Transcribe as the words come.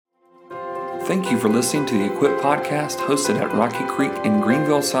Thank you for listening to the Equip Podcast hosted at Rocky Creek in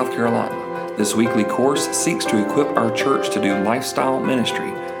Greenville, South Carolina. This weekly course seeks to equip our church to do lifestyle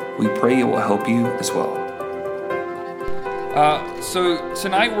ministry. We pray it will help you as well. So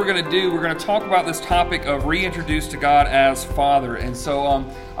tonight we're going to talk about this topic of reintroduced to God as Father. And so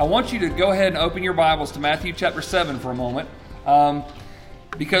I want you to go ahead and open your Bibles to Matthew chapter 7 for a moment.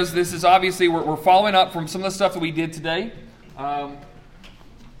 Because this is obviously, we're following up from some of the stuff that we did today.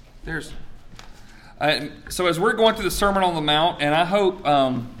 So as we're going through the Sermon on the Mount, and I hope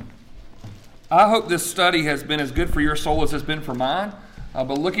this study has been as good for your soul as it's been for mine.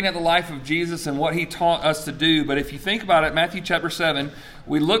 But looking at the life of Jesus and what he taught us to do. But if you think about it, Matthew chapter 7,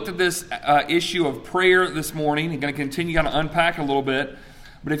 we looked at this issue of prayer this morning. I'm going to continue to unpack a little bit.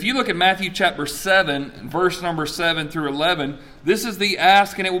 But if you look at Matthew chapter 7, verse number 7 through 11, this is the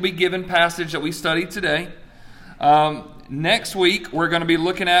ask and it will be given passage that we studied today. Next week, we're going to be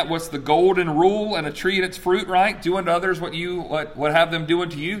looking at what's the golden rule and a tree and its fruit, right? Do unto others what have them do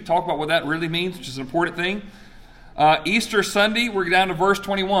unto you. Talk about what that really means, which is an important thing. Easter Sunday, we're down to verse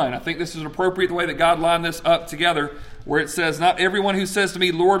 21. I think this is an appropriate way that God lined this up together, where it says, "Not everyone who says to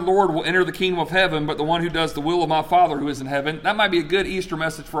me, Lord, Lord, will enter the kingdom of heaven, but the one who does the will of my Father who is in heaven." That might be a good Easter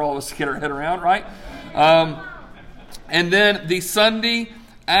message for all of us to get our head around, right? And then the Sunday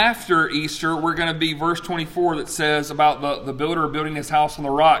after Easter, we're going to be verse 24 that says about the builder building his house on the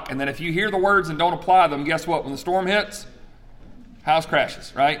rock. And then if you hear the words and don't apply them, guess what? When the storm hits, house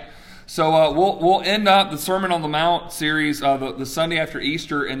crashes, right? So we'll end up the Sermon on the Mount series the Sunday after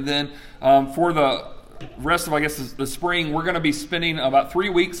Easter. And then for the rest of, I guess, the spring, we're going to be spending about 3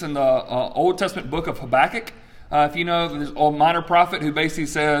 weeks in the Old Testament book of Habakkuk. If you know, there's a minor prophet who basically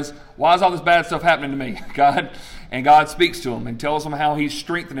says, why is all this bad stuff happening to me, God? And God speaks to him and tells him how he's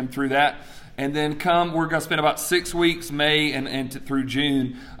strengthened him through that. And then we're going to spend about 6 weeks, May and through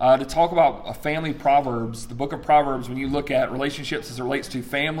June, to talk about family Proverbs, the book of Proverbs, when you look at relationships as it relates to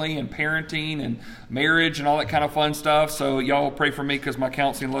family and parenting and marriage and all that kind of fun stuff. So y'all pray for me because my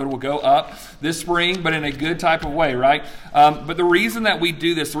counseling load will go up this spring, but in a good type of way, right? But the reason that we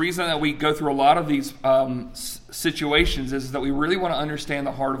do this, the reason that we go through a lot of these situations is that we really want to understand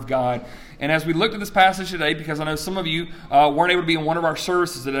the heart of God. And as we looked at this passage today, because I know some of you weren't able to be in one of our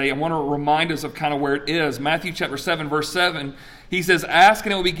services today, I want to remind us of kind of where it is. Matthew chapter 7, verse 7, he says, "Ask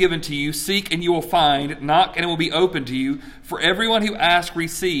and it will be given to you, seek and you will find, knock and it will be opened to you. For everyone who asks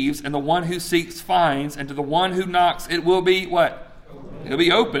receives, and the one who seeks finds, and to the one who knocks it will be" what? It'll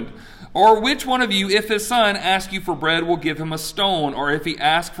be opened. "Or which one of you, if his son asks you for bread, will give him a stone? Or if he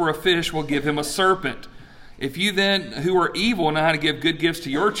asks for a fish, will give him a serpent? If you then, who are evil, know how to give good gifts to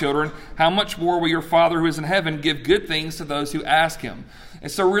your children, how much more will your Father who is in heaven give good things to those who ask him?"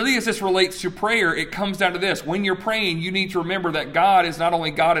 And so really, as this relates to prayer, it comes down to this. When you're praying, you need to remember that God is not only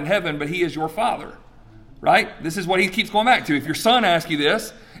God in heaven, but he is your Father, right? This is what he keeps going back to. If your son asks you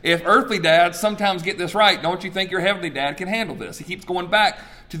this, if earthly dads sometimes get this right, don't you think your heavenly dad can handle this? He keeps going back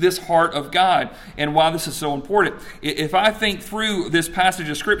to this heart of God and why this is so important. If I think through this passage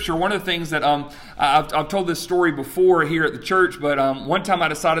of Scripture, one of the things that I've told this story before here at the church, but one time I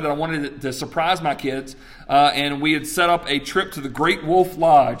decided that I wanted to surprise my kids, and we had set up a trip to the Great Wolf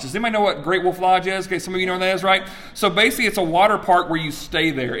Lodge. Does anybody know what Great Wolf Lodge is? Okay, some of you know what that is, right? So basically, it's a water park where you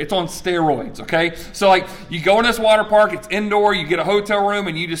stay there. It's on steroids, okay? So like, you go in this water park, it's indoor, you get a hotel room,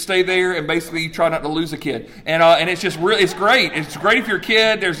 and you just stay there, and basically you try not to lose a kid. And it's just really, it's great. It's great if you're a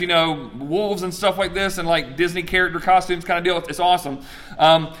kid. There's, wolves and stuff like this and like Disney character costumes kind of deal. It's awesome.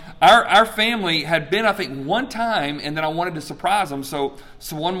 Our family had been, I think, one time, and then I wanted to surprise them. So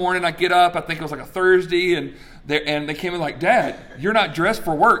one morning I get up, I think it was like a Thursday, and they came in like, "Dad, you're not dressed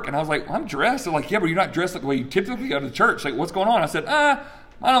for work." And I was like, "I'm dressed." They're like, "Yeah, but you're not dressed like the way you typically go to church. Like, what's going on?" I said,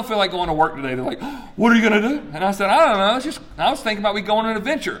 I don't feel like going to work today." They're like, "What are you going to do?" And I said, "I don't know. I was thinking about we going on an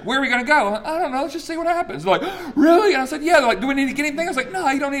adventure. Where are we going to go?" I'm like, "I don't know. Let's just see what happens." They're like, "Really?" And I said, "Yeah." They're like, "Do we need to get anything?" I was like, "No,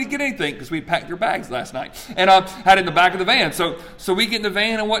 you don't need to get anything," because we packed your bags last night and had it in the back of the van. So we get in the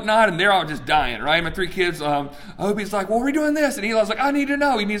van and whatnot, and they're all just dying, right? My 3 kids, Obie's like, "Well, we're doing this," and Eli's like, "I need to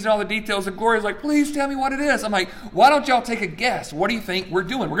know." He needs to know all the details. And Gloria's like, "Please tell me what it is." I'm like, "Why don't y'all take a guess? What do you think we're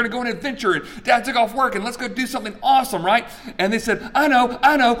doing? We're going to go on an adventure, and Dad took off work, and let's go do something awesome, right?" And they said, I know,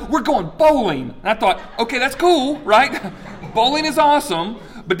 we're going bowling." And I thought, okay, that's cool, right? Bowling is awesome,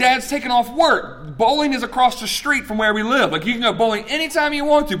 but Dad's taking off work. Bowling is across the street from where we live. Like, you can go bowling anytime you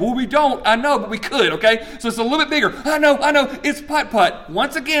want to. Well, we don't. I know, but we could, okay? So it's a little bit bigger. I know. It's putt-putt.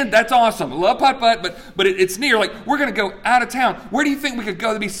 Once again, that's awesome. I love putt-putt, but it's near. Like, we're going to go out of town. Where do you think we could go?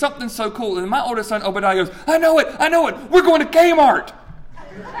 There'd be something so cool. And my oldest son, Obadiah, goes, I know it. We're going to Kmart.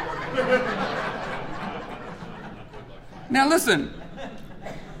 Now, listen.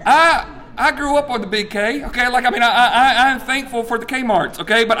 I grew up on the big K, okay? Like, I mean, I'm thankful for the Kmarts,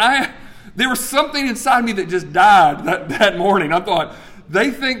 okay? But there was something inside me that just died that morning. I thought, they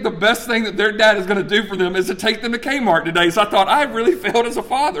think the best thing that their dad is going to do for them is to take them to Kmart today. So I thought, I really failed as a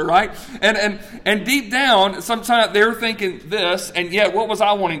father, right? And deep down, sometimes they're thinking this, and yet what was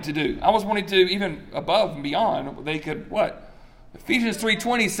I wanting to do? I was wanting to, even above and beyond, they could, what? Ephesians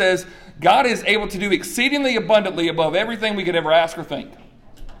 3:20 says, God is able to do exceedingly abundantly above everything we could ever ask or think.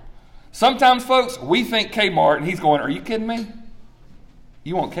 Sometimes, folks, we think Kmart, and he's going, are you kidding me?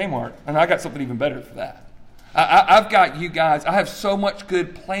 You want Kmart? And I got something even better for that. I've got you guys. I have so much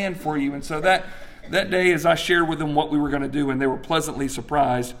good planned for you. And so that day, as I shared with them what we were going to do, and they were pleasantly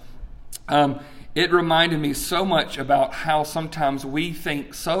surprised, it reminded me so much about how sometimes we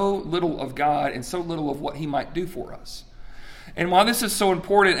think so little of God and so little of what he might do for us. And while this is so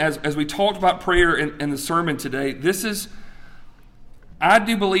important, as we talked about prayer in the sermon today, I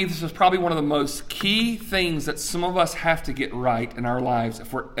do believe this is probably one of the most key things that some of us have to get right in our lives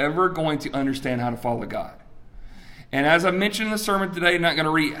if we're ever going to understand how to follow God. And as I mentioned in the sermon today, I'm not going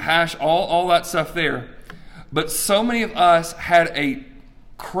to rehash all that stuff there, but so many of us had a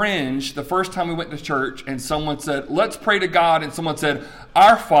cringe the first time we went to church and someone said, let's pray to God, and someone said,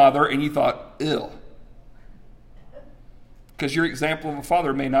 our Father, and you thought, ew. Because your example of a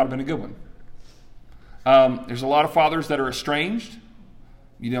father may not have been a good one. There's a lot of fathers that are estranged.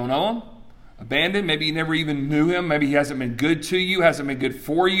 You don't know him. Abandoned. Maybe you never even knew him. Maybe he hasn't been good to you, hasn't been good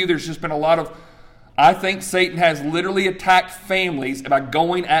for you. There's just been a lot of... I think Satan has literally attacked families by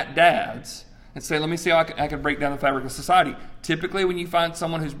going at dads and say, let me see how I can break down the fabric of society. Typically, when you find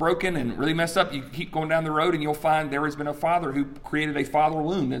someone who's broken and really messed up, you keep going down the road and you'll find there has been a father who created a father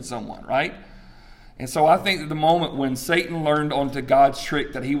wound in someone, right? And so I think that the moment when Satan learned onto God's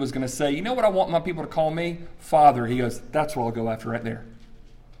trick that he was going to say, you know what I want my people to call me? Father. He goes, that's what I'll go after right there.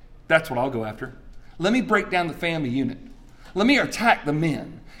 That's what I'll go after. Let me break down the family unit. Let me attack the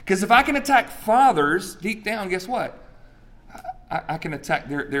men. Because if I can attack fathers, deep down, guess what? I can attack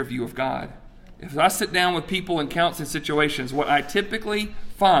their view of God. If I sit down with people in counseling situations, what I typically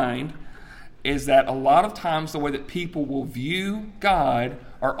find is that a lot of times the way that people will view God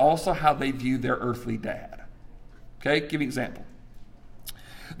are also how they view their earthly dad. Okay, give me an example.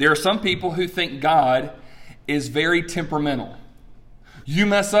 There are some people who think God is very temperamental. You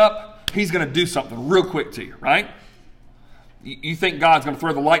mess up, he's going to do something real quick to you, right? You think God's going to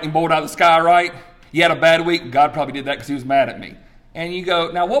throw the lightning bolt out of the sky, right? You had a bad week. God probably did that because he was mad at me. And you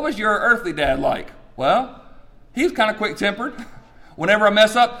go, now what was your earthly dad like? Well, he was kind of quick-tempered. Whenever I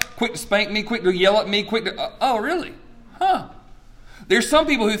mess up, quick to spank me, quick to yell at me, quick to... oh, really? Huh. There's some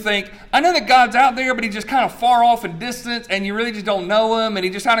people who think, I know that God's out there, but he's just kind of far off in distance, and you really just don't know him, and he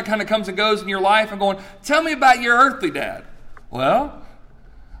just kind of comes and goes in your life. And going, tell me about your earthly dad. Well...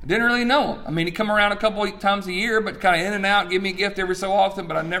 I didn't really know him. I mean, he'd come around a couple of times a year, but kind of in and out, give me a gift every so often,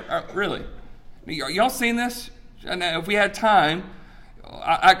 but I never, really. Y'all seen this? And if we had time,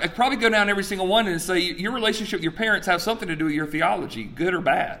 I'd probably go down every single one and say, your relationship with your parents has something to do with your theology, good or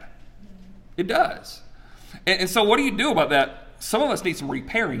bad. It does. And so what do you do about that? Some of us need some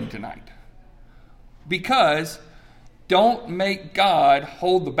repairing tonight. Because don't make God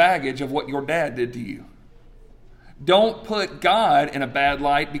hold the baggage of what your dad did to you. Don't put God in a bad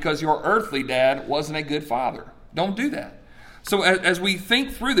light because your earthly dad wasn't a good father. Don't do that. So as we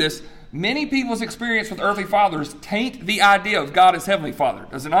think through this, many people's experience with earthly fathers taint the idea of God as Heavenly Father,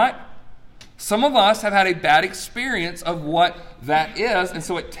 does it not? Some of us have had a bad experience of what that is, and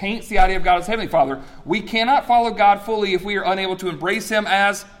so it taints the idea of God as Heavenly Father. We cannot follow God fully if we are unable to embrace him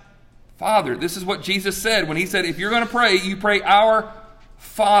as Father. This is what Jesus said when he said, if you're going to pray, you pray our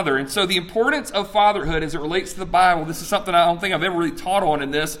Father. And so the importance of fatherhood as it relates to the Bible, this is something I don't think I've ever really taught on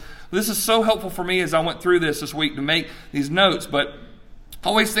in this. This is so helpful for me as I went through this week to make these notes. But I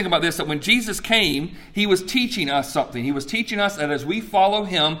always think about this, that when Jesus came, he was teaching us something. He was teaching us that as we follow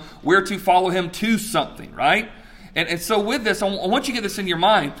him, we're to follow him to something, right? And so with this, I want you to get this in your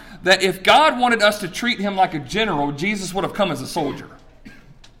mind, that if God wanted us to treat him like a general, Jesus would have come as a soldier.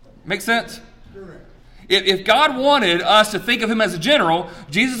 Make sense? If God wanted us to think of him as a general,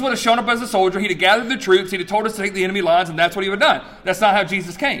 Jesus would have shown up as a soldier. He'd have gathered the troops. He'd have told us to take the enemy lines, and that's what he would have done. That's not how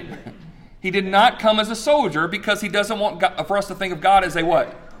Jesus came. He did not come as a soldier because he doesn't want God, for us to think of God as a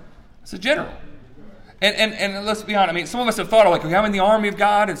what? As a general. And let's be honest. I mean, some of us have thought of like, okay, I'm in the army of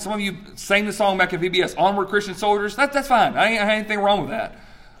God, and some of you sang the song back at VBS, Onward Christian Soldiers. That's fine. I ain't anything wrong with that.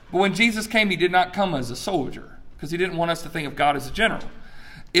 But when Jesus came, he did not come as a soldier because he didn't want us to think of God as a general.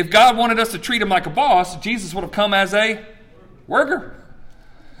 If God wanted us to treat him like a boss, Jesus would have come as a worker.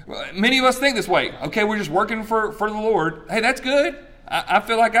 Many of us think this way. Okay, we're just working for the Lord. Hey, that's good. I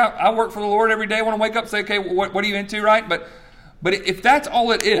feel like I work for the Lord every day. I want to wake up and say, okay, what are you into, right? But if that's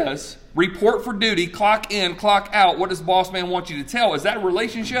all it is, report for duty, clock in, clock out, what does the boss man want you to tell? Is that a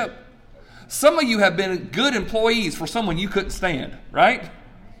relationship? Some of you have been good employees for someone you couldn't stand, right?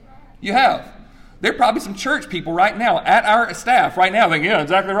 You have. There are probably some church people right now at our staff right now thinking, yeah,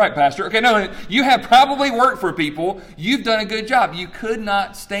 exactly right, Pastor. Okay, no, you have probably worked for people. You've done a good job. You could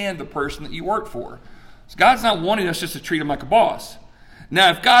not stand the person that you work for. So God's not wanting us just to treat him like a boss. Now,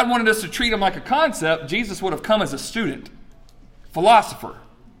 if God wanted us to treat him like a concept, Jesus would have come as a student, philosopher,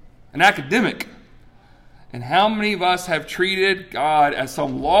 an academic. And how many of us have treated God as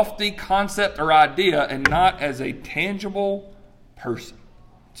some lofty concept or idea and not as a tangible person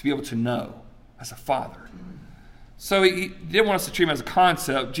to be able to know? As a father. So he didn't want us to treat him as a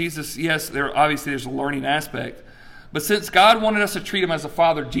concept. Jesus, yes, there's a learning aspect. But since God wanted us to treat him as a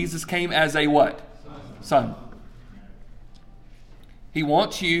father, Jesus came as a what? Son. He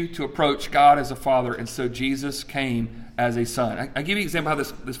wants you to approach God as a father, and so Jesus came as a son. I'll give you an example how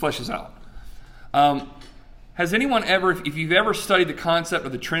this fleshes out. Has anyone ever, if you've ever studied the concept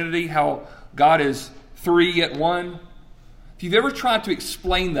of the Trinity, how God is three yet one, if you've ever tried to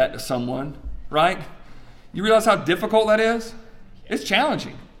explain that to someone, right? You realize how difficult that is? It's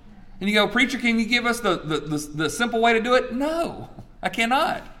challenging. And you go, preacher, can you give us the simple way to do it? No, I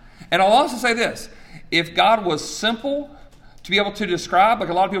cannot. And I'll also say this. If God was simple to be able to describe, like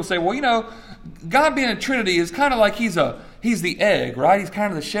a lot of people say, well, God being a Trinity is kind of like he's the egg, right? He's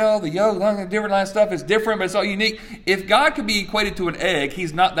kind of the shell, the yolk, different kind of stuff. It's different, but it's all unique. If God could be equated to an egg,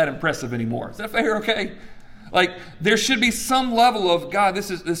 he's not that impressive anymore. Is that fair? Okay. Like, there should be some level of, God, this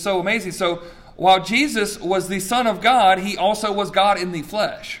is so amazing. So, while Jesus was the Son of God, he also was God in the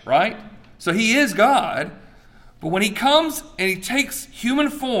flesh, right? So he is God, but when he comes and he takes human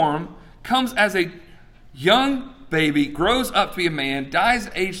form, comes as a young baby, grows up to be a man, dies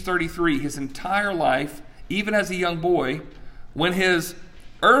at age 33, his entire life, even as a young boy, when his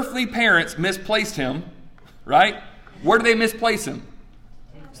earthly parents misplaced him, right? Where do they misplace him?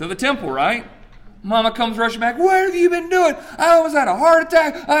 So the temple, right? Mama comes rushing back. What have you been doing? I almost had a heart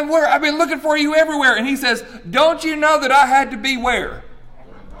attack. I've been looking for you everywhere. And he says, don't you know that I had to be where?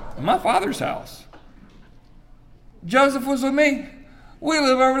 In my father's house. Joseph was with me. We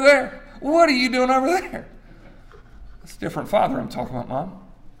live over there. What are you doing over there? It's a different father I'm talking about, Mom.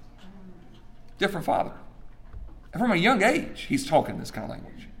 Different father. And from a young age, he's talking this kind of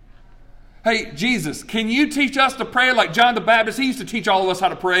language. Hey, Jesus, can you teach us to pray like John the Baptist? He used to teach all of us how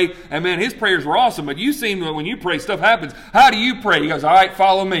to pray. And man, his prayers were awesome. But you seem that when you pray, stuff happens. How do you pray? He goes, all right,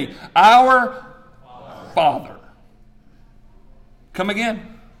 follow me. Our Father. Come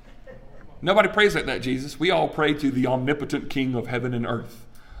again. Nobody prays like that, Jesus. We all pray to the omnipotent King of heaven and earth.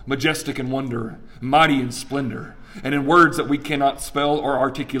 Majestic in wonder, mighty in splendor, and in words that we cannot spell or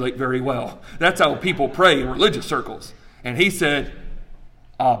articulate very well. That's how people pray in religious circles. And he said,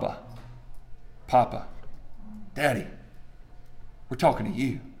 Abba. Papa, Daddy, we're talking to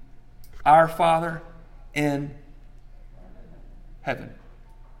you. Our Father in heaven.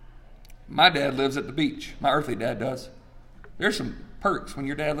 My dad lives at the beach. My earthly dad does. There's some perks when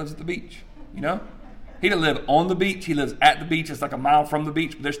your dad lives at the beach, He doesn't live on the beach. He lives at the beach. It's like a mile from the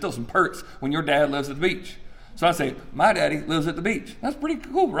beach. But there's still some perks when your dad lives at the beach. So I say, my daddy lives at the beach. That's pretty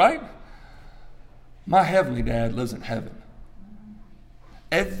cool, right? My heavenly dad lives in heaven.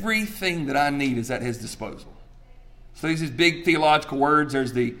 Everything that I need is at his disposal. So these big theological words.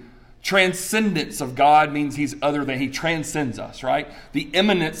 There's the transcendence of God means he's other than, he transcends us, right? The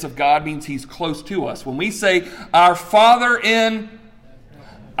immanence of God means he's close to us. When we say our Father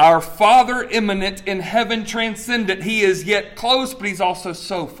immanent in heaven, transcendent, he is yet close, but he's also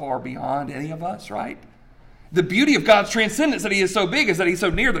so far beyond any of us, right? The beauty of God's transcendence that he is so big is that he's so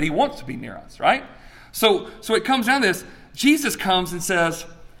near that he wants to be near us, right? So it comes down to this. Jesus comes and says,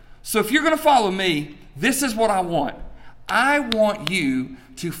 so if you're going to follow me, this is what I want. I want you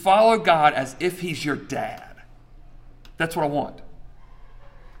to follow God as if he's your dad. That's what I want.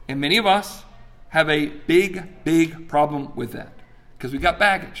 And many of us have a big, big problem with that because we've got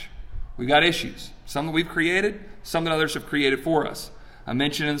baggage. We've got issues. Some that we've created, some that others have created for us. I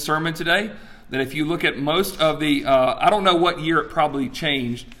mentioned in the sermon today that if you look at most of the, I don't know what year it probably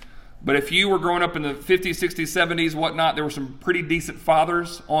changed, but if you were growing up in the 50s, 60s, 70s, whatnot, there were some pretty decent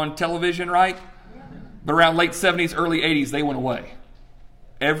fathers on television, right? But around late 70s, early 80s, they went away.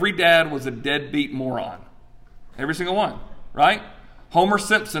 Every dad was a deadbeat moron. Every single one, right? Homer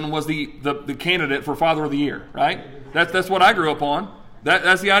Simpson was the candidate for Father of the Year, right? That's what I grew up on.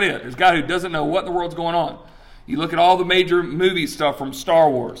 That's the idea. There's a guy who doesn't know what in the world's going on. You look at all the major movie stuff from Star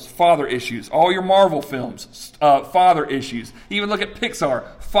Wars, father issues. All your Marvel films, father issues. You even look at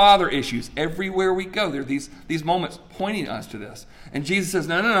Pixar, father issues. Everywhere we go, there are these moments pointing us to this. And Jesus says,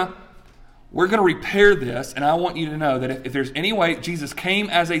 no. We're going to repair this, and I want you to know that if there's any way, Jesus came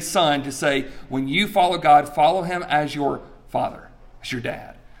as a son to say, when you follow God, follow him as your father, as your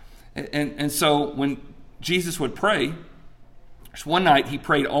dad. And so when Jesus would pray, there's one night he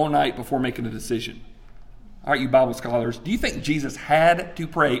prayed all night before making a decision. All right, you Bible scholars, do you think Jesus had to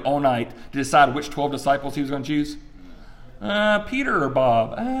pray all night to decide which 12 disciples he was going to choose? Peter or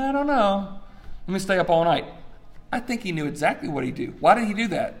Bob? I don't know. Let me stay up all night. I think he knew exactly what he'd do. Why did he do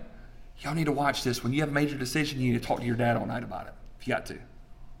that? Y'all need to watch this. When you have a major decision, you need to talk to your dad all night about it, if you got to.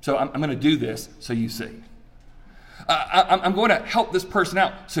 So I'm going to do this so you see. I'm going to help this person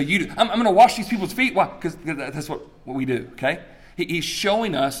out so you do. I'm going to wash these people's feet. Why? Because that's what we do, okay? He's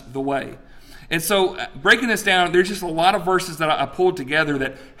showing us the way. And so breaking this down, there's just a lot of verses that I pulled together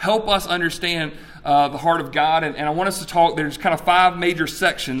that help us understand the heart of God. And I want us to talk, there's kind of 5 major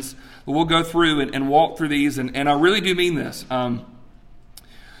sections that we'll go through and walk through these. And I really do mean this.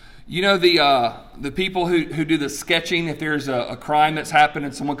 You know the people who do the sketching, if there's a crime that's happened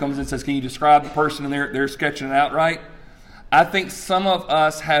and someone comes in and says, can you describe the person, and they're sketching it out, right? I think some of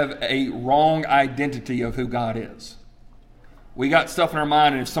us have a wrong identity of who God is. We got stuff in our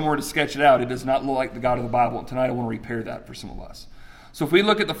mind, and if someone were to sketch it out, it does not look like the God of the Bible. And tonight I want to repair that for some of us. So if we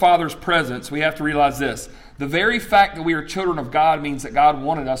look at the Father's presence, we have to realize this. The very fact that we are children of God means that God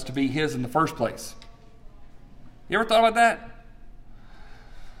wanted us to be his in the first place. You ever thought about that?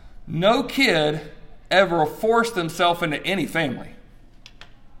 No kid ever forced themselves into any family.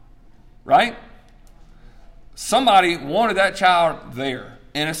 Right? Somebody wanted that child there.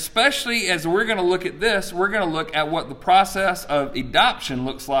 And especially as we're going to look at this, we're going to look at what the process of adoption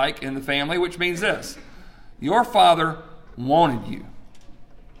looks like in the family, which means this. Your father wanted you.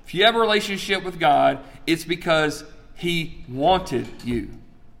 If you have a relationship with God, it's because he wanted you.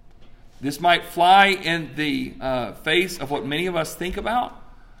 This might fly in the face of what many of us think about,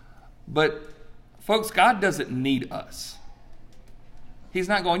 but folks, God doesn't need us. He's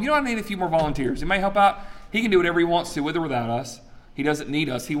not going, I need a few more volunteers. He may help out. He can do whatever he wants to with or without us. He doesn't need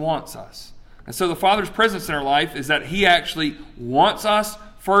us. He wants us. And so the Father's presence in our life is that he actually wants us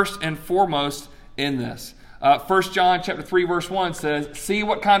first and foremost in this. 1 John chapter 3, verse 1 says, see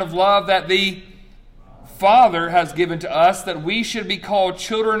what kind of love that the Father has given to us, that we should be called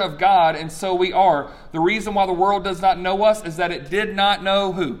children of God, and so we are. The reason why the world does not know us is that it did not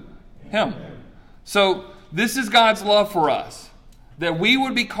know who? Him. So this is God's love for us, that we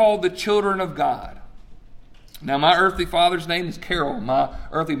would be called the children of God. Now, my earthly father's name is Carol. My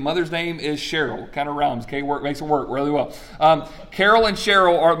earthly mother's name is Cheryl. Kind of rhymes. Okay, makes it work really well. Carol and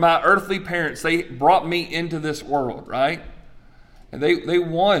Cheryl are my earthly parents. They brought me into this world, right? And they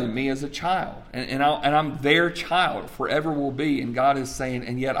wanted me as a child. And I'm their child, forever will be. And God is saying,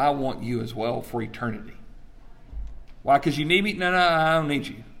 and yet I want you as well for eternity. Why? Because you need me? No, I don't need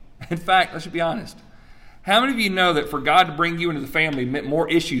you. In fact, let's be honest. How many of you know that for God to bring you into the family meant more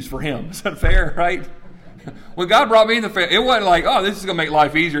issues for him? Is that fair, right? When God brought me in the family, it wasn't like, oh, this is going to make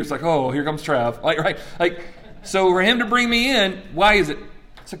life easier. It's like, oh, here comes Trav. So for him to bring me in, why is it?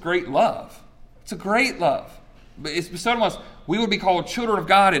 It's a great love. It's a great love. But it's bestowed on us. We would be called children of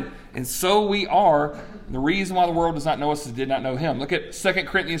God, and so we are. And the reason why the world does not know us is it did not know him. Look at 2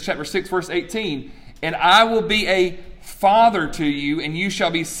 Corinthians chapter 6, verse 18. And I will be a father to you, and you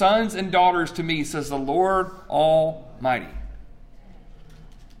shall be sons and daughters to me, says the Lord Almighty.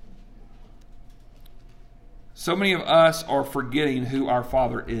 So many of us are forgetting who our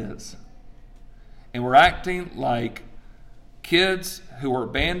Father is. And we're acting like kids who are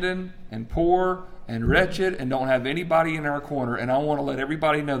abandoned and poor and wretched and don't have anybody in our corner. And I want to let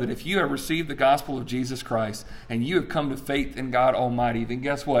everybody know that if you have received the gospel of Jesus Christ and you have come to faith in God Almighty, then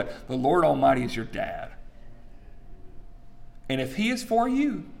guess what? The Lord Almighty is your dad. And if he is for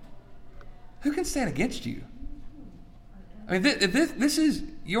you, who can stand against you? I mean, this is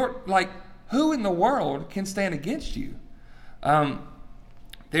your, who in the world can stand against you?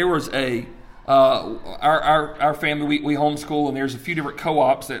 There was our family, we homeschool, and there's a few different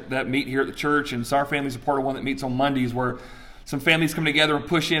co-ops that meet here at the church, and so our family's a part of one that meets on Mondays where some families come together and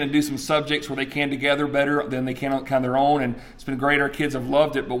push in and do some subjects where they can together better than they can on kind of their own, and it's been great. Our kids have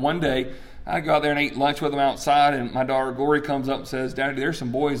loved it. But one day, I go out there and eat lunch with them outside, and my daughter Glory comes up and says, Daddy, there's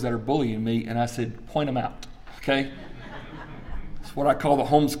some boys that are bullying me. And I said, point them out, okay? what I call the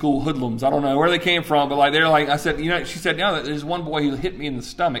homeschool hoodlums. I don't know where they came from, but like they're like, I said, she said, there's one boy who hit me in the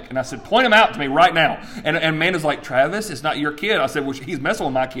stomach. And I said, point him out to me right now. And Amanda's like, Travis, it's not your kid. I said, well, he's messing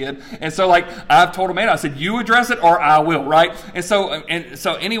with my kid. And so like I've told Amanda, I said, you address it or I will, right? And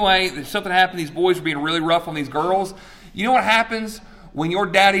so anyway, something happened. These boys were being really rough on these girls. You know what happens when your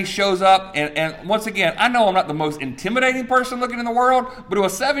daddy shows up, and once again, I know I'm not the most intimidating person looking in the world, but to a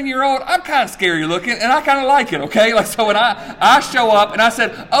 7-year-old, I'm kind of scary looking, and I kind of like it, okay? Like, so when I show up, and I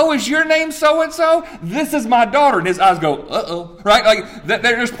said, oh, is your name so-and-so? This is my daughter. And his eyes go, uh-oh, right? Like,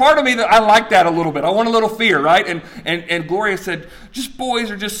 there's part of me that I like that a little bit. I want a little fear, right? And Gloria said, just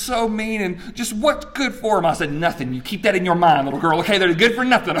boys are just so mean, and just what's good for them? I said, nothing. You keep that in your mind, little girl, okay? They're good for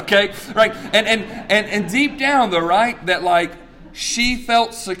nothing, okay? Right? And deep down, though, right, that like, she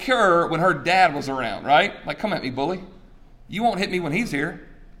felt secure when her dad was around, right? Like, come at me, bully. You won't hit me when he's here.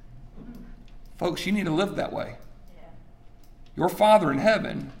 Folks, you need to live that way. Your Father in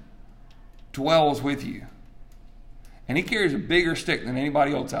heaven dwells with you. And he carries a bigger stick than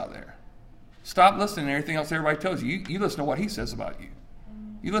anybody else out there. Stop listening to everything else everybody tells you. You listen to what he says about you.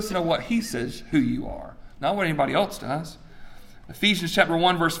 You listen to what he says who you are, not what anybody else does. Ephesians chapter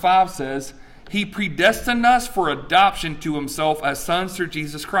 1, verse 5 says, he predestined us for adoption to himself as sons through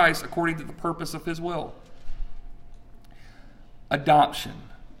Jesus Christ, according to the purpose of his will. Adoption.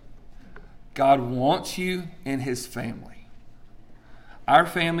 God wants you in his family. Our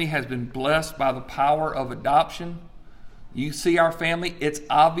family has been blessed by the power of adoption. You see our family, it's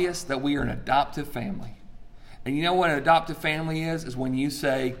obvious that we are an adoptive family. And you know what an adoptive family is? Is when you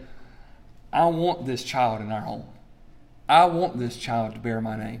say, I want this child in our home. I want this child to bear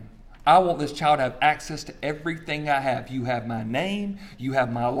my name. I want this child to have access to everything I have. You have my name. You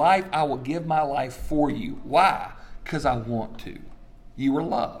have my life. I will give my life for you. Why? Because I want to. You are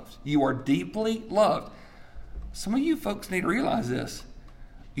loved. You are deeply loved. Some of you folks need to realize this.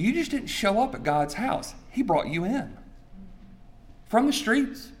 You just didn't show up at God's house. He brought you in. From the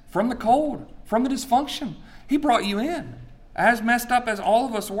streets, from the cold, from the dysfunction. He brought you in. As messed up as all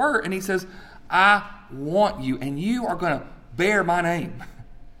of us were. And he says, I want you. And you are going to bear my name.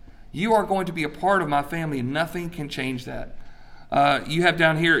 You are going to be a part of my family, and nothing can change that. You have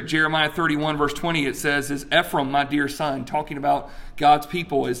down here at Jeremiah 31, verse 20, it says, is Ephraim my dear son? Talking about God's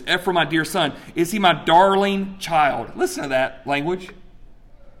people. Is Ephraim my dear son? Is he my darling child? Listen to that language.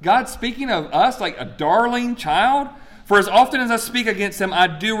 God's speaking of us like a darling child. For as often as I speak against him, I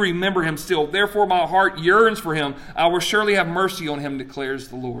do remember him still. Therefore my heart yearns for him. I will surely have mercy on him, declares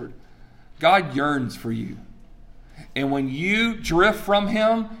the Lord. God yearns for you. And when you drift from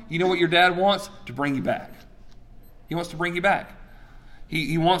him, you know what your dad wants? To bring you back. He wants to bring you back.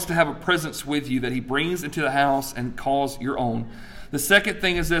 He wants to have a presence with you that he brings into the house and calls your own. The second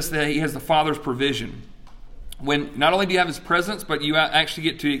thing is this, that he has the Father's provision. When not only do you have his presence, but you actually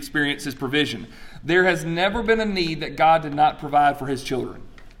get to experience his provision. There has never been a need that God did not provide for his children.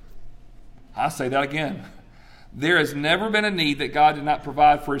 I'll say that again. There has never been a need that God did not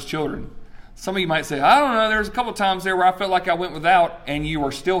provide for his children. Some of you might say, I don't know, there's a couple times there where I felt like I went without, and you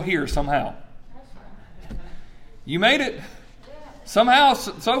are still here somehow. You made it. Somehow,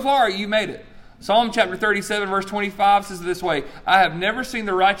 so far, you made it. Psalm chapter 37, verse 25 says it this way, I have never seen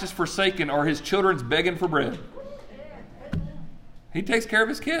the righteous forsaken or his children's begging for bread. He takes care of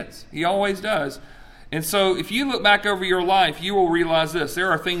his kids. He always does. And so if you look back over your life, you will realize this. There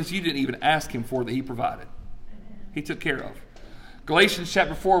are things you didn't even ask him for that he provided. He took care of. Galatians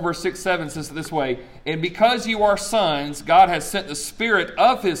chapter 4, verse 6, 7 says it this way, and because you are sons, God has sent the Spirit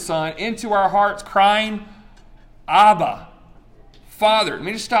of his Son into our hearts, crying, Abba, Father. Let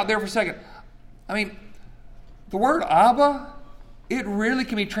me just stop there for a second. I mean, the word Abba, it really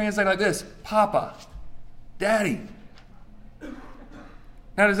can be translated like this, Papa, Daddy.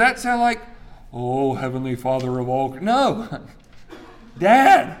 Now, does that sound like, oh, Heavenly Father of all? No.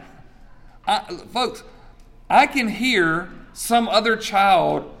 Dad. Folks, I can hear some other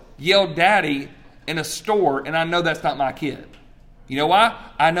child yell daddy in a store, and I know that's not my kid. You know why?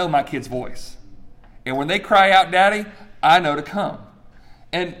 I know my kid's voice. And when they cry out daddy, I know to come.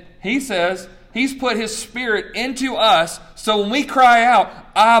 And he says he's put his Spirit into us, so when we cry out,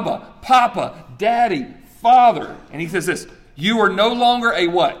 Abba, Papa, Daddy, Father, and he says this, you are no longer a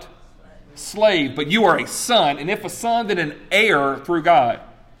what? Slave, but you are a son. And if a son, then an heir through God.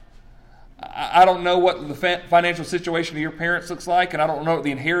 I don't know what the financial situation of your parents looks like, and I don't know what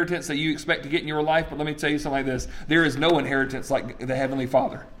the inheritance that you expect to get in your life, but let me tell you something like this. There is no inheritance like the Heavenly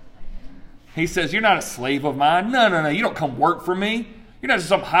Father. He says, you're not a slave of mine. No. You don't come work for me. You're not just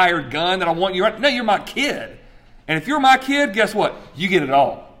some hired gun that I want you. No, you're my kid. And if you're my kid, guess what? You get it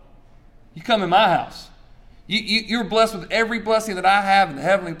all. You come in my house. You're blessed with every blessing that I have in the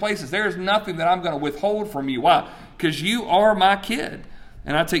heavenly places. There is nothing that I'm going to withhold from you. Why? Because you are my kid,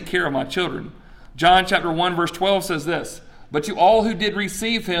 and I take care of my children. John chapter 1, verse 12 says this, but to all who did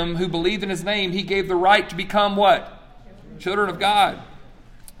receive him, who believed in his name, he gave the right to become what? Children of God.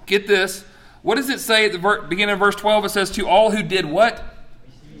 Get this. What does it say at the beginning of verse 12? It says, to all who did what?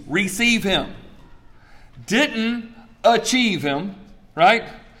 Receive him. Didn't achieve him, right?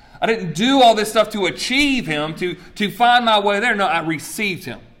 I didn't do all this stuff to achieve him, to find my way there. No, I received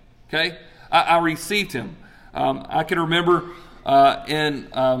him. Okay? I received him. I can remember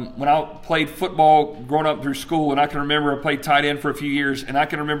when I played football growing up through school, and I can remember I played tight end for a few years, and I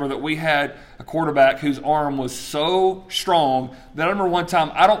can remember that we had a quarterback whose arm was so strong that I remember one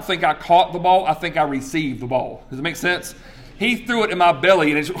time, I don't think I caught the ball, I think I received the ball. Does it make sense? He threw it in my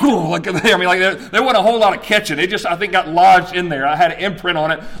belly, and it's like there. I mean, like there wasn't a whole lot of catching. It just, I think, got lodged in there. I had an imprint on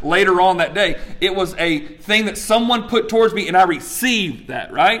it later on that day. It was a thing that someone put towards me, and I received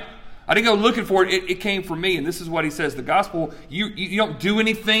that, right? I didn't go looking for it. It came from me, and this is what he says. The gospel, you don't do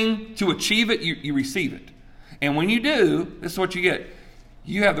anything to achieve it. You receive it. And when you do, this is what you get.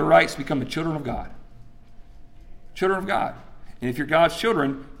 You have the rights to become the children of God. Children of God. And if you're God's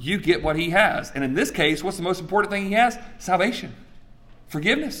children, you get what he has. And in this case, what's the most important thing he has? Salvation,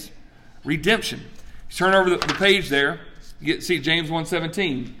 forgiveness, redemption. You turn over the page there, you see James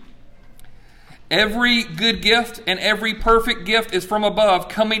 1:17. Every good gift and every perfect gift is from above,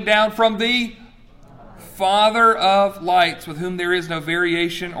 coming down from the Father of lights, with whom there is no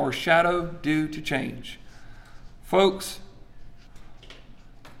variation or shadow due to change. Folks,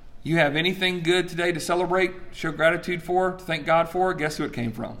 you have anything good today to celebrate, show gratitude for, to thank God for, guess who it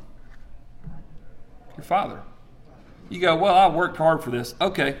came from? Your Father. You go, well, I worked hard for this.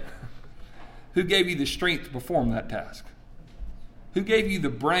 Okay. Who gave you the strength to perform that task? Who gave you the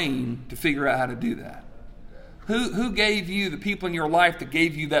brain to figure out how to do that? Who gave you the people in your life that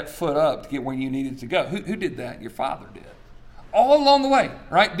gave you that foot up to get where you needed to go? Who did that? Your Father did. All along the way,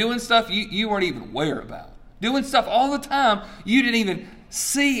 right? Doing stuff you weren't even aware about. Doing stuff all the time you didn't even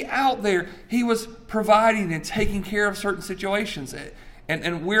see out there. He was providing and taking care of certain situations.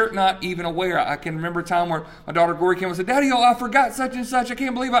 And we're not even aware. I can remember a time where my daughter Glory came and said, Daddy, I forgot such and such. I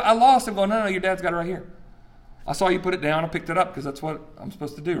can't believe I lost it. I'm going, no, your dad's got it right here. I saw you put it down. I picked it up because that's what I'm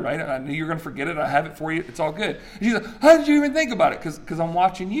supposed to do, right? I knew you were going to forget it. I have it for you. It's all good. And she's like, how did you even think about it? Because I'm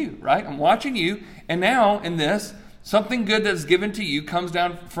watching you, right? I'm watching you. And now in this, something good that's given to you comes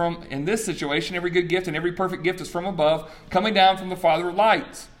down from, in this situation, every good gift and every perfect gift is from above, coming down from the Father of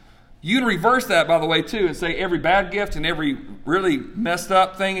lights. You can reverse that, by the way, too, and say every bad gift and every really messed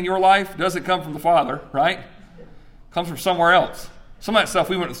up thing in your life doesn't come from the Father, right? It comes from somewhere else. Some of that stuff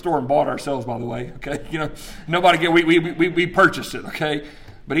we went to the store and bought ourselves, by the way, okay? You know, nobody get, we purchased it, okay?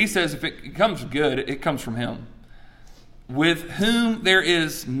 But he says if it comes good, it comes from him. With whom there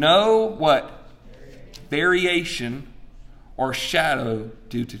is no, what? Variation or shadow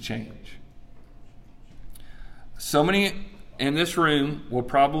due to change. So many in this room will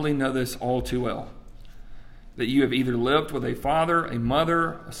probably know this all too well. That you have either lived with a father, a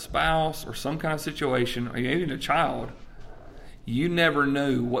mother, a spouse, or some kind of situation, or even a child. You never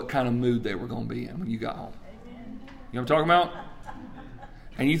knew what kind of mood they were going to be in when you got home. You know what I'm talking about?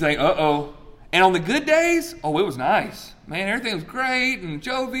 And you think, uh-oh. And on the good days, oh, it was nice. Man, everything was great and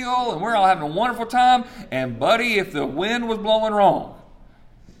jovial, and we're all having a wonderful time. And, buddy, if the wind was blowing wrong,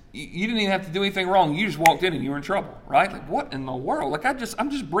 you didn't even have to do anything wrong. You just walked in and you were in trouble, right? Like, what in the world? Like, I'm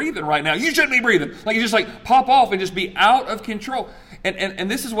just breathing right now. You shouldn't be breathing. Like, you just, like, pop off and just be out of control.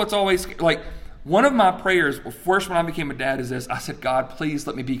 And this is what's always, like, one of my prayers, first when I became a dad, is this. I said, God, please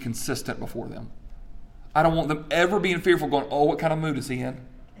let me be consistent before them. I don't want them ever being fearful, going, oh, what kind of mood is he in?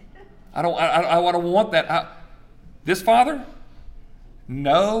 I don't want that. This father,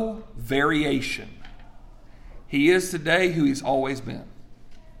 no variation. He is today who he's always been.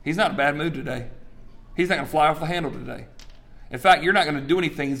 He's not in a bad mood today. He's not going to fly off the handle today. In fact, you're not going to do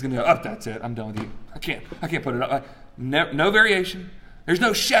anything. He's going to go, oh, that's it. I'm done with you. I can't put it up. No variation. There's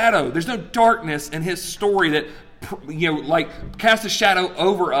no shadow. There's no darkness in his story that, like casts a shadow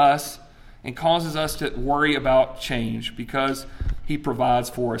over us and causes us to worry about change, because he provides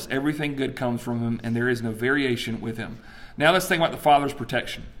for us. Everything good comes from him, and there is no variation with him. Now let's think about the Father's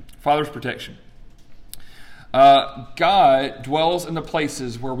protection. Father's protection. God dwells in the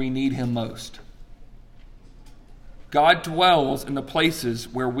places where we need him most. God dwells in the places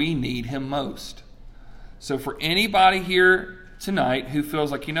where we need him most. So for anybody here tonight who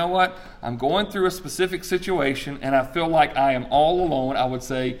feels like, you know what, I'm going through a specific situation and I feel like I am all alone, I would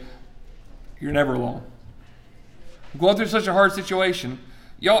say, you're never alone. I'm going through such a hard situation.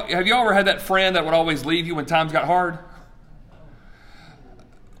 Have y'all ever had that friend that would always leave you when times got hard?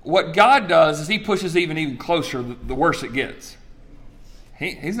 What God does is he pushes even closer the worse it gets.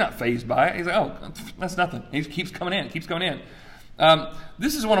 He's not fazed by it. He's like, oh, that's nothing. He keeps coming in.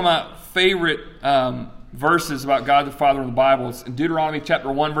 This is one of my favorite verses about God the Father in the Bible. It's in Deuteronomy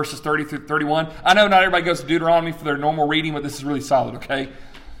chapter 1, verses 30 through 31. I know not everybody goes to Deuteronomy for their normal reading, but this is really solid, okay?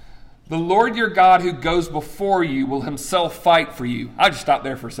 The Lord your God who goes before you will himself fight for you. I'll just stop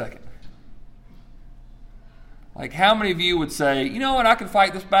there for a second. Like, how many of you would say, you know what, I can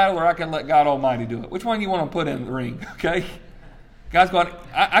fight this battle or I can let God Almighty do it? Which one do you want to put in the ring, okay? God's going,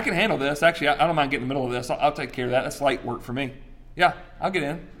 I can handle this. Actually, I don't mind getting in the middle of this. I'll take care of that. That's light work for me. Yeah, I'll get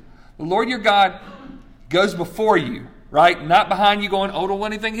in. The Lord your God goes before you, right? Not behind you going, oh, don't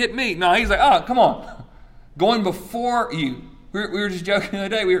let anything hit me. No, he's like, oh, come on. Going before you. We were just joking the other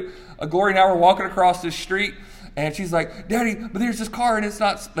day. Glory and I were walking across this street, and she's like, Daddy, but there's this car, and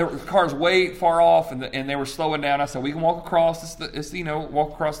the car's way far off, and they were slowing down. I said, we can walk across.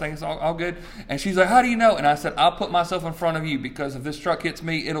 Walk across things, all good. And she's like, how do you know? And I said, I'll put myself in front of you, because if this truck hits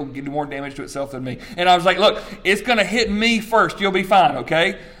me, it'll do more damage to itself than me. And I was like, look, it's going to hit me first. You'll be fine,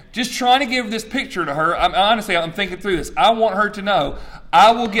 okay? Just trying to give this picture to her. Honestly, I'm thinking through this. I want her to know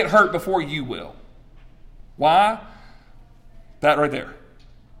I will get hurt before you will. Why? That right there.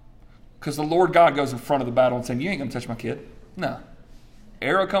 Because the Lord God goes in front of the battle and saying, you ain't going to touch my kid. No.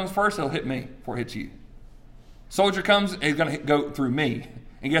 Arrow comes first, it'll hit me before it hits you. Soldier comes, it's going to go through me.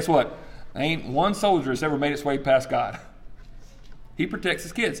 And guess what? There ain't one soldier that's ever made its way past God. He protects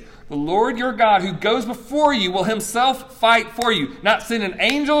his kids. The Lord your God who goes before you will himself fight for you. Not sending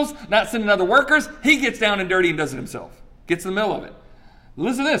angels, not sending other workers. He gets down and dirty and does it himself. Gets in the middle of it.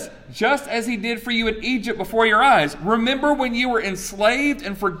 Listen to this. Just as he did for you in Egypt before your eyes. Remember when you were enslaved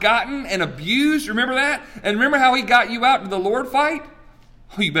and forgotten and abused? Remember that? And remember how he got you out? Did the Lord fight?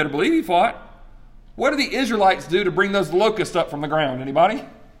 Oh, you better believe he fought. What did the Israelites do to bring those locusts up from the ground? Anybody?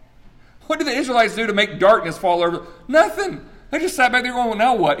 What did the Israelites do to make darkness fall over? Nothing. They just sat back there going, well,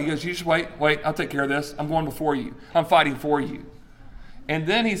 now what? He goes, you just wait, I'll take care of this. I'm going before you. I'm fighting for you. And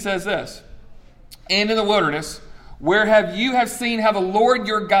then he says this, and in the wilderness, where you have seen how the Lord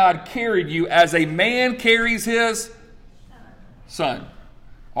your God carried you as a man carries his son,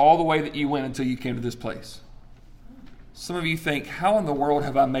 all the way that you went until you came to this place. Some of you think, how in the world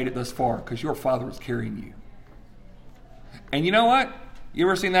have I made it this far? Because your father was carrying you. And you know what? You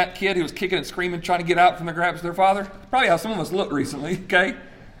ever seen that kid who was kicking and screaming, trying to get out from the grabs of their father? That's probably how some of us look recently, okay?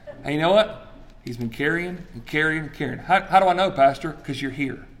 And you know what? He's been carrying and carrying and carrying. How do I know, Pastor? Because you're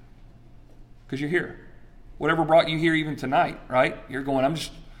here. Because you're here. Whatever brought you here even tonight, right? You're going, I'm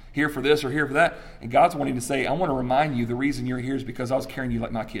just here for this or here for that. And God's wanting to say, I want to remind you the reason you're here is because I was carrying you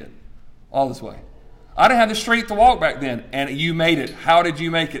like my kid. All this way. I didn't have the strength to walk back then, and you made it. How did you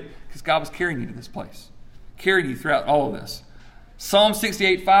make it? Because God was carrying you to this place. Carrying you throughout all of this. Psalm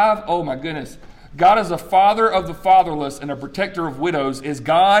 68:5, oh my goodness. God is a father of the fatherless and a protector of widows. Is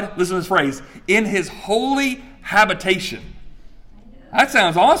God, listen to this phrase, in his holy habitation. That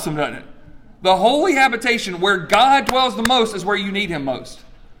sounds awesome, doesn't it? The holy habitation where God dwells the most is where you need him most.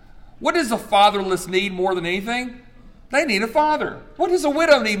 What does the fatherless need more than anything? They need a father. What does a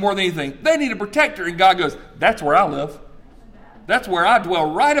widow need more than anything? They need a protector. And God goes, that's where I live. That's where I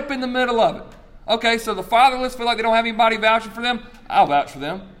dwell, right up in the middle of it. Okay, so the fatherless feel like they don't have anybody vouching for them. I'll vouch for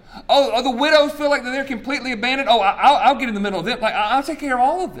them. Oh, the widows feel like they're completely abandoned. Oh, I'll get in the middle of them. Like, I'll take care of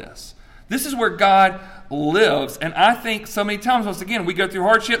all of this. This is where God lives. And I think so many times, once again, we go through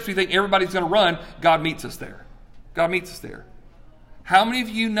hardships. We think everybody's going to run. God meets us there. God meets us there. How many of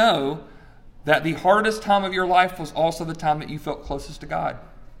you know that the hardest time of your life was also the time that you felt closest to God?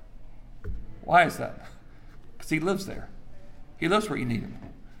 Why is that? Because he lives there. He lives where you need him.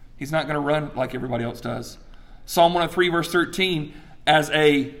 He's not going to run like everybody else does. Psalm 103, verse 13, as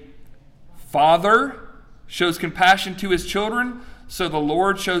a father shows compassion to his children, so the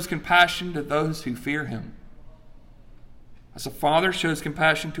Lord shows compassion to those who fear him. As a father shows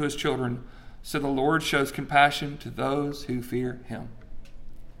compassion to his children, so the Lord shows compassion to those who fear him.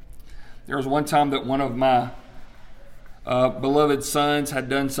 There was one time that one of my beloved sons had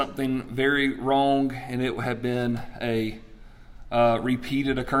done something very wrong, and it had been a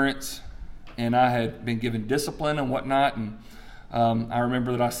repeated occurrence, and I had been given discipline and whatnot. And I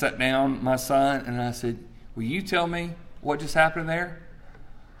remember that I sat down my son and I said, will you tell me what just happened there?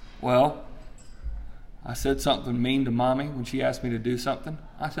 Well, I said something mean to Mommy when she asked me to do something.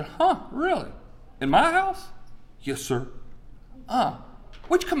 I said, really? In my house? Yes, sir.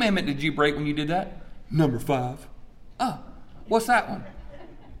 Which commandment did you break when you did that? Number 5. What's that one?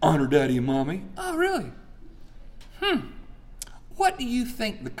 Honor Daddy and Mommy. Oh, really? what do you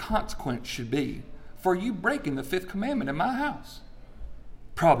think the consequence should be for you breaking the 5th commandment in my house?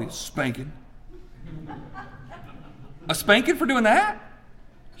 Probably a spanking. A spanking for doing that?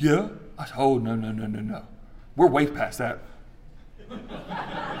 Yeah. I said, oh, no. We're way past that.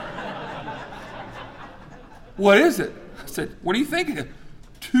 What is it? I said, what are you thinking?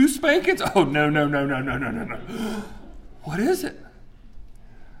 2 spankings? Oh, no. What is it?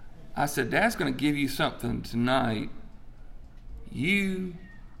 I said, Dad's going to give you something tonight. You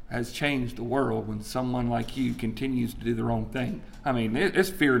has changed the world when someone like you continues to do the wrong thing. I mean, it's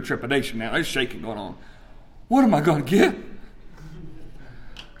fear and trepidation now. There's shaking going on. What am I going to get?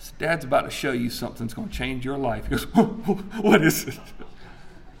 I said, Dad's about to show you something that's going to change your life. He goes, what is it?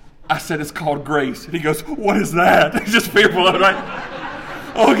 I said, it's called grace. And he goes, what is that? He's just fearful of it, right?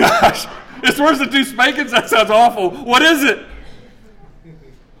 Oh, gosh. It's worse than 2 spankings? That sounds awful. What is it?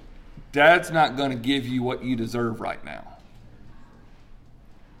 Dad's not going to give you what you deserve right now.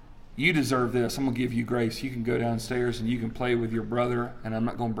 You deserve this. I'm going to give you grace. You can go downstairs and you can play with your brother, and I'm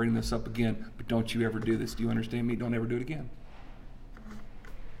not going to bring this up again, but don't you ever do this. Do you understand me? Don't ever do it again.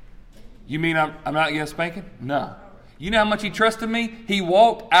 You mean I'm not going to spank him? No. You know how much he trusted me? He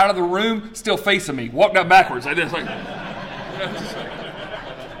walked out of the room still facing me. Walked out backwards like this. Like,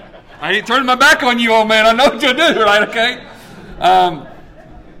 I ain't turning my back on you, old man. I know what you'll do, right? Okay?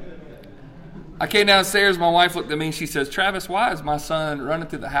 I came downstairs. My wife looked at me and she says, Travis, why is my son running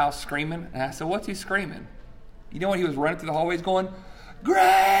through the house screaming? And I said, what's he screaming? You know what he was running through the hallways going?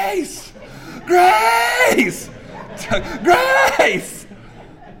 Grace! Grace! Grace!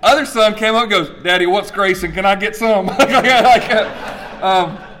 Other son came up and goes, Daddy, what's grace and can I get some?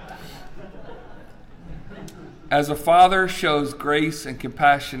 As a father shows grace and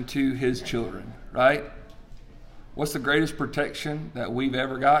compassion to his children, right? What's the greatest protection that we've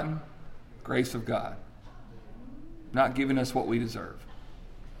ever gotten? Grace of God. Not giving us what we deserve.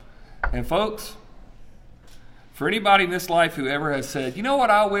 And folks, for anybody in this life who ever has said, you know what,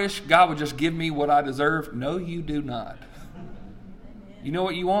 I wish God would just give me what I deserve. No, you do not. You know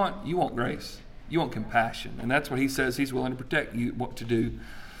what you want? You want grace. You want compassion. And that's what he says he's willing to protect you, what to do.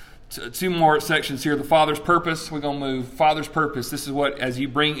 2 more sections here. The Father's purpose. We're going to move. Father's purpose. This is what, as you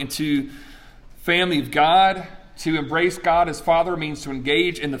bring into family of God, to embrace God as Father means to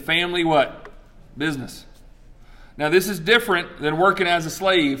engage in the family, what? Business. Now, this is different than working as a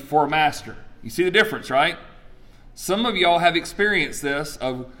slave for a master. You see the difference, right? Some of y'all have experienced this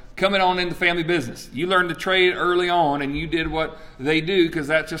of coming on into family business. You learned to trade early on and you did what they do because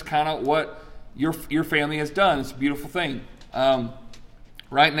that's just kind of what your family has done. It's a beautiful thing.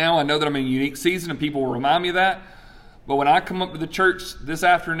 Right now, I know that I'm in a unique season and people will remind me of that. But when I come up to the church this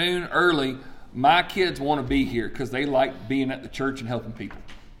afternoon early, my kids want to be here because they like being at the church and helping people.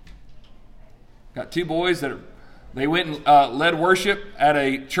 Got 2 boys they went and led worship at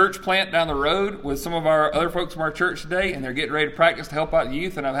a church plant down the road with some of our other folks from our church today, and they're getting ready to practice to help out the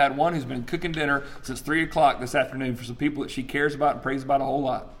youth. And I've had one who's been cooking dinner since 3 o'clock this afternoon for some people that she cares about and prays about a whole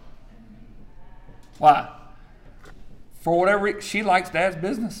lot. Why? For whatever she likes Dad's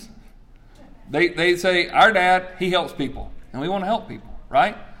business. They say, our dad, he helps people, and we want to help people,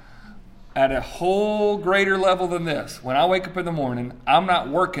 right? At a whole greater level than this, when I wake up in the morning, I'm not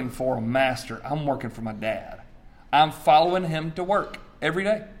working for a master. I'm working for my dad. I'm following him to work every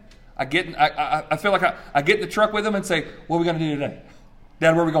day. I feel like I get in the truck with him and say, what are we going to do today?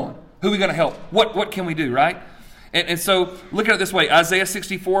 Dad, where are we going? Who are we going to help? What can we do, right? And so look at it this way. Isaiah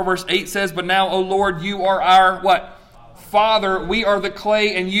 64 verse 8 says, but now, O Lord, you are our what? Father. We are the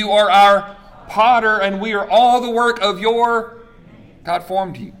clay and you are our potter, and we are all the work of your... God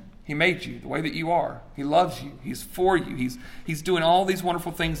formed you. He made you the way that you are. He loves you. He's for you. He's doing all these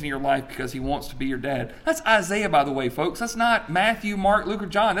wonderful things in your life because he wants to be your dad. That's Isaiah, by the way, folks. That's not Matthew, Mark, Luke, or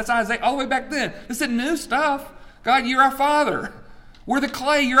John. That's Isaiah all the way back then. This is new stuff. God, you're our Father. We're the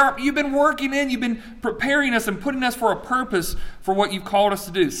clay. You've been working in. You've been preparing us and putting us for a purpose for what you've called us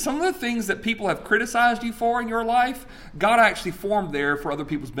to do. Some of the things that people have criticized you for in your life, God actually formed there for other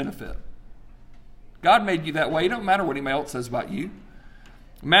people's benefit. God made you that way. It don't matter what anybody else says about you.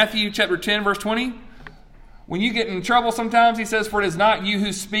 Matthew chapter 10, verse 20. When you get in trouble sometimes, he says, for it is not you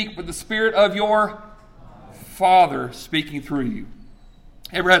who speak, but the Spirit of your Father speaking through you.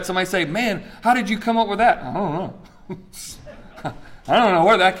 Ever had somebody say, man, how did you come up with that? I don't know. I don't know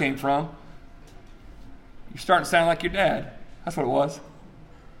where that came from. You're starting to sound like your dad. That's what it was.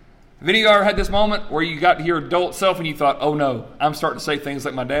 Have any of you ever had this moment where you got to your adult self and you thought, oh no, I'm starting to say things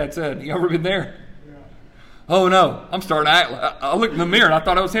like my dad said? You ever been there? Oh no, I'm starting to act like, I looked in the mirror and I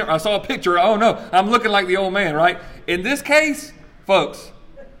thought it was him. I saw a picture. Oh no, I'm looking like the old man, right? In this case, folks,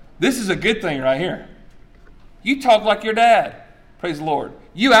 this is a good thing right here. You talk like your dad. Praise the Lord.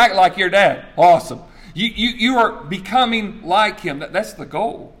 You act like your dad. Awesome. You are becoming like him. That's the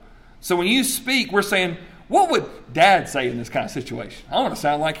goal. So when you speak, we're saying, what would dad say in this kind of situation? I want to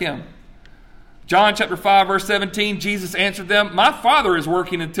sound like him. John chapter 5, verse 17, Jesus answered them, my Father is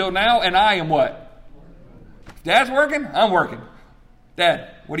working until now, and I am what? Dad's working? I'm working. Dad,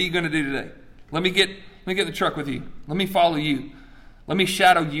 what are you going to do today? Let me get in the truck with you. Let me follow you. Let me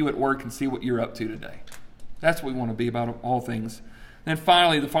shadow you at work and see what you're up to today. That's what we want to be about all things. And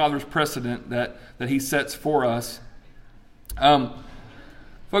finally, the Father's precedent that he sets for us.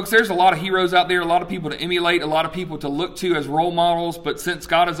 Folks, there's a lot of heroes out there, a lot of people to emulate, a lot of people to look to as role models, but since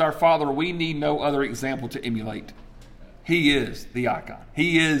God is our Father, we need no other example to emulate. He is the icon.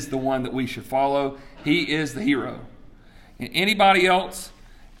 He is the one that we should follow. He is the hero. And anybody else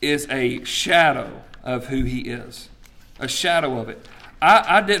is a shadow of who he is. A shadow of it.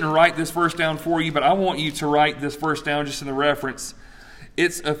 I didn't write this verse down for you, but I want you to write this verse down just in the reference.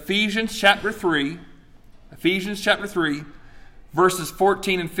 It's Ephesians chapter 3. Ephesians chapter 3, verses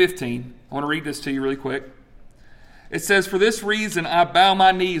 14 and 15. I want to read this to you really quick. It says, for this reason I bow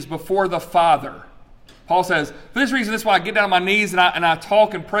my knees before the Father. Paul says, for this reason, this is why I get down on my knees and I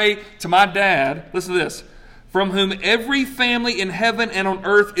talk and pray to my dad. Listen to this. From whom every family in heaven and on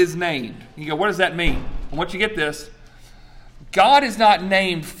earth is named. You go, what does that mean? And once you get this, God is not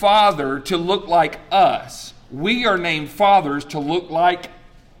named Father to look like us. We are named fathers to look like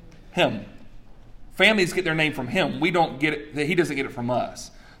him. Families get their name from him. We don't get it. He doesn't get it from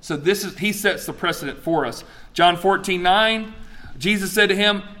us. So he sets the precedent for us. John 14:9, Jesus said to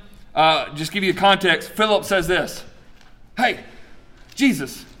him, just give you the context, Philip says this, hey,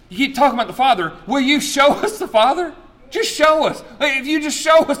 Jesus, you keep talking about the Father. Will you show us the Father? Just show us. If you just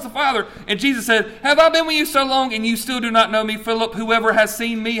show us the Father. And Jesus said, have I been with you so long and you still do not know me, Philip? Whoever has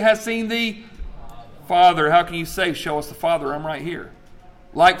seen me has seen the Father. How can you say, show us the Father? I'm right here.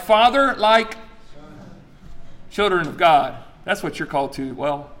 Like Father, like children of God. That's what you're called to.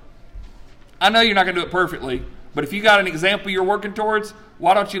 Well, I know you're not going to do it perfectly, but if you got an example you're working towards,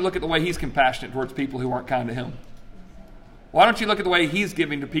 why don't you look at the way he's compassionate towards people who aren't kind to him? Why don't you look at the way he's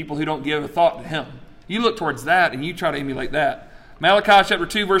giving to people who don't give a thought to him? You look towards that and you try to emulate that. Malachi chapter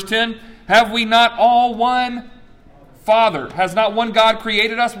 2, verse 10, have we not all one Father? Has not one God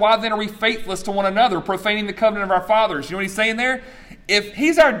created us? Why then are we faithless to one another, profaning the covenant of our fathers? You know what he's saying there? If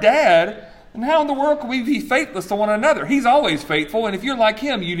he's our dad, then how in the world can we be faithless to one another? He's always faithful, and if you're like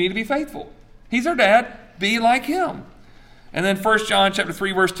him, you need to be faithful. He's our dad. Be like him. And then 1 John chapter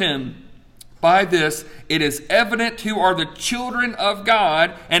 3, verse 10, by this it is evident who are the children of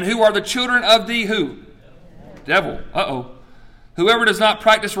God and who are the children of the who? Devil. Uh-oh. Whoever does not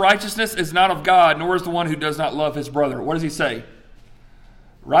practice righteousness is not of God, nor is the one who does not love his brother. What does he say?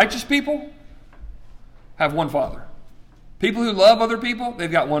 Righteous people have one Father. People who love other people,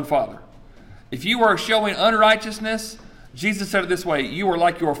 they've got one Father. If you are showing unrighteousness, Jesus said it this way, you are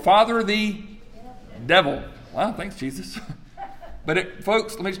like your father, the devil. Wow, thanks, Jesus. But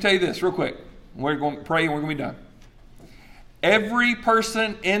folks, let me just tell you this real quick. We're going to pray and we're going to be done. Every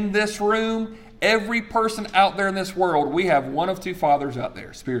person in this room, every person out there in this world, we have one of two fathers out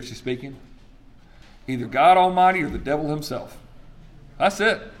there, spiritually speaking. Either God Almighty or the devil himself. That's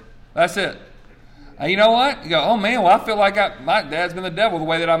it. That's it. And you know what? You go, oh man, well I feel like my dad's been the devil the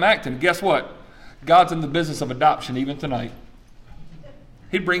way that I'm acting. Guess what? God's in the business of adoption even tonight.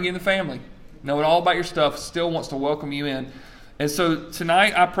 He'd bring you in the family. Know it all about your stuff, still wants to welcome you in. And so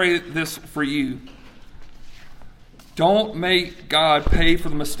tonight I pray this for you. Don't make God pay for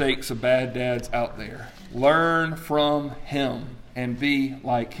the mistakes of bad dads out there. Learn from him and be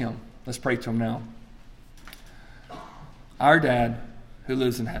like him. Let's pray to him now. Our dad who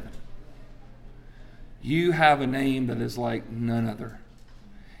lives in heaven. You have a name that is like none other.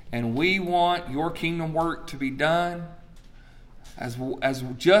 And we want your kingdom work to be done as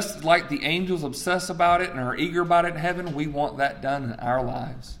just like the angels obsess about it and are eager about it in heaven. We want that done in our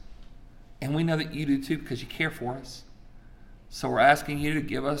lives. And we know that you do too because you care for us. So we're asking you to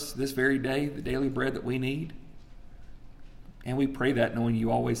give us this very day the daily bread that we need. And we pray that knowing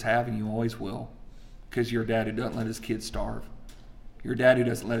you always have and you always will. Because you're a dad who doesn't let his kids starve. You're a dad who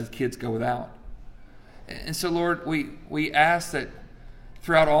doesn't let his kids go without. And so, Lord, we ask that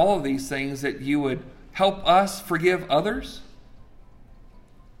throughout all of these things that you would help us forgive others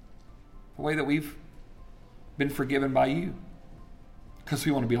the way that we've been forgiven by you. Because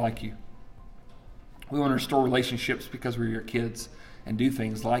we want to be like you. We want to restore relationships because we're your kids and do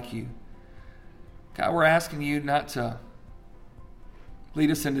things like you. God, we're asking you not to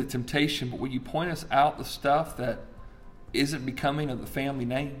lead us into temptation, but will you point us out the stuff that isn't becoming of the family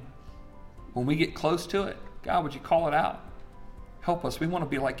name? When we get close to it, God, would you call it out? Help us. We want to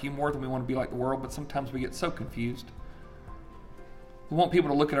be like you more than we want to be like the world, but sometimes we get so confused. We want people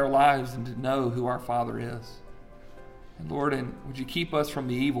to look at our lives and to know who our Father is. And Lord, would you keep us from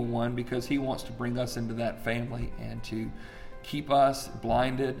the evil one, because he wants to bring us into that family and to keep us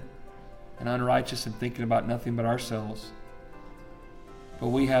blinded and unrighteous and thinking about nothing but ourselves. But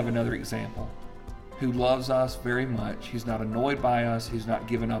we have another example who loves us very much. He's not annoyed by us. He's not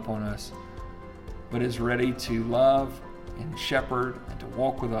given up on us, but is ready to love and shepherd and to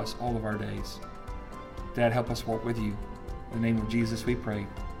walk with us all of our days. Dad, help us walk with you. In the name of Jesus we pray.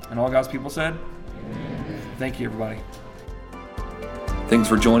 And all God's people said, amen. Thank you, everybody. Thanks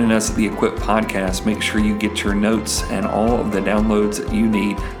for joining us at the Equip Podcast. Make sure you get your notes and all of the downloads that you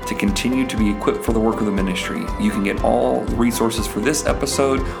need to continue to be equipped for the work of the ministry. You can get all the resources for this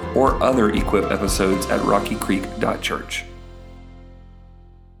episode or other Equip episodes at rockycreek.church.